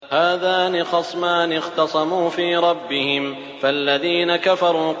هذان خصمان اختصموا في ربهم فالذين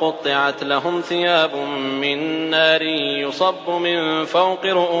كفروا قطعت لهم ثياب من نار يصب من فوق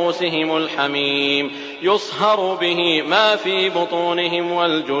رؤوسهم الحميم يصهر به ما في بطونهم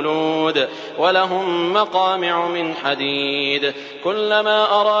والجلود ولهم مقامع من حديد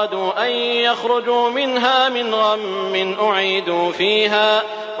كلما أرادوا أن يخرجوا منها من غم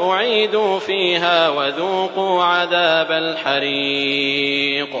أعيدوا فيها وذوقوا عذاب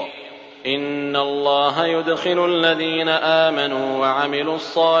الحريق. إن الله يدخل الذين آمنوا وعملوا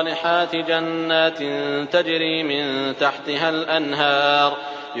الصالحات جنات تجري من تحتها الأنهار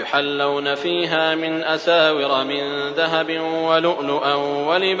يحلون فيها من أساور من ذهب ولؤلؤا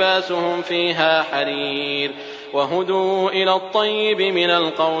ولباسهم فيها حرير وهدوا إلى الطيب من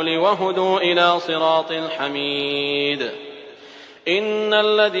القول وهدوا إلى صراط الحميد. إن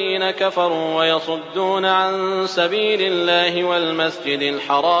الذين كفروا ويصدون عن سبيل الله والمسجد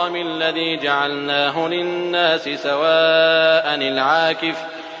الحرام الذي جعلناه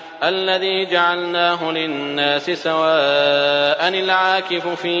للناس سواء العاكف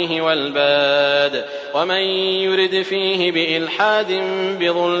فيه والباد ومن يرد فيه بإلحاد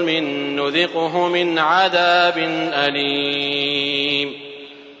بظلم نذقه من عذاب أليم.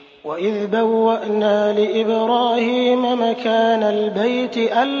 وإذ بوأنا لإبراهيم مكان البيت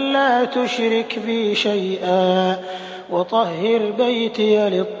ألا تشرك بي شيئا وطهر بيتي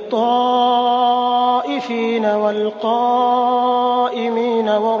للطائفين والقائمين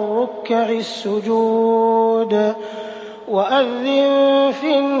والركع السجود وأذن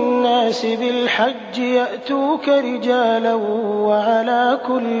في الناس بالحج يأتوك رجالا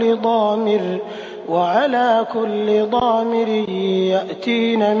وعلى كل ضامر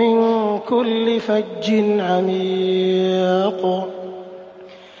يأتين من كل فج عميق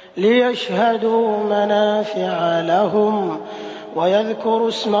ليشهدوا منافع لهم ويذكروا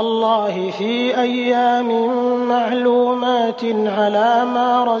اسم الله في أيام معلومات على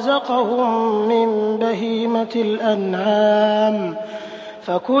ما رزقهم من بهيمة الأنعام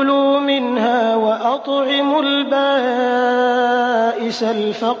فكلوا منها وأطعموا البائس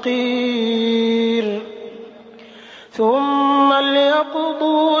الفقير ثم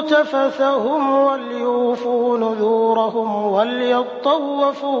ليقضوا تفثهم وليوفوا نذورهم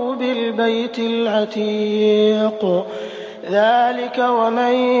وليطوفوا بالبيت العتيق ذلك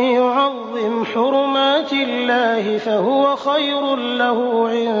ومن يعظم حرمات الله فهو خير له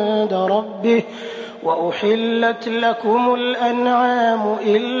عند ربه وأحلت لكم الأنعام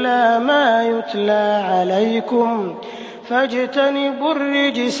إلا ما يتلى عليكم فاجتنبوا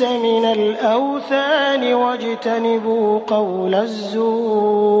الرجس من الأوثان واجتنبوا قول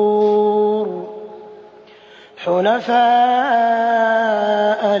الزور حنفاء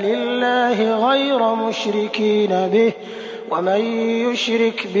لله غير مشركين به ومن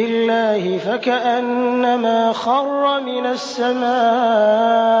يشرك بالله فكأنما خر من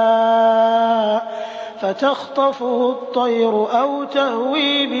السماء فتخطفه الطير أو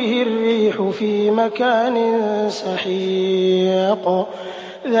تهوي به الريح في مكان سحيق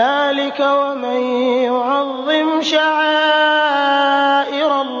ذلك ومن يعظم شعائر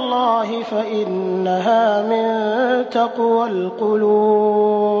الله فإنها من تقوى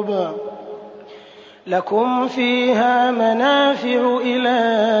القلوب لكم فيها منافع إلى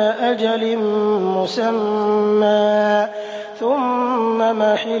أجل مسمى ثم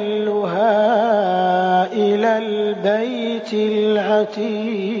محلها إلى البيت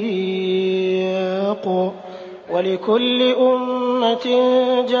العتيق ولكل أمة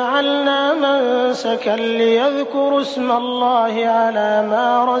جعلنا منسكا ليذكروا اسم الله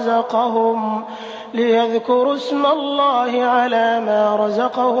على ما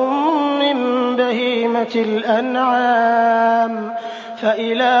رزقهم من بهيمة الأنعام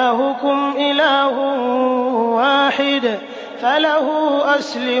فإلهكم إله واحد فله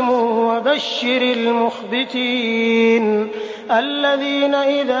أسلموا وبشر المخبتين الذين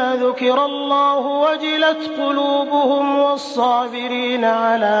إذا ذكر الله وجلت قلوبهم والصابرين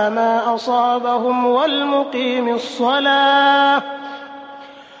على ما أصابهم والمقيم الصلاة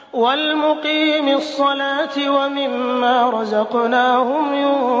ومما رزقناهم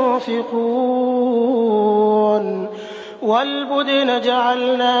ينفقون والبدن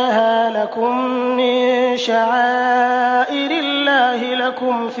جعلناها لكم من شعائر الله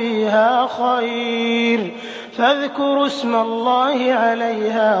لكم فيها خير فاذكروا اسم الله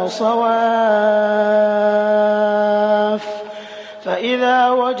عليها صواف فإذا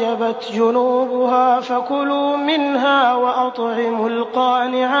وجبت جنوبها فكلوا منها وأطعموا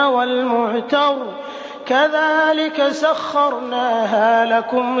القانع والمعتر كذلك سخرناها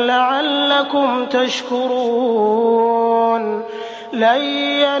لكم لعلكم تشكرون لن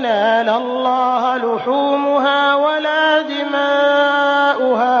ينال الله لحومها ولا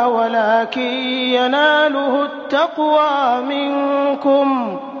دماؤها ولكن يناله التقوى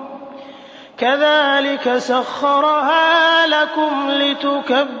منكم كذلك سخرها لكم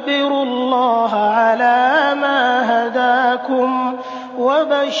لتكبروا الله على ما هداكم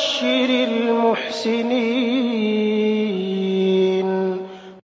وبشر المحسنين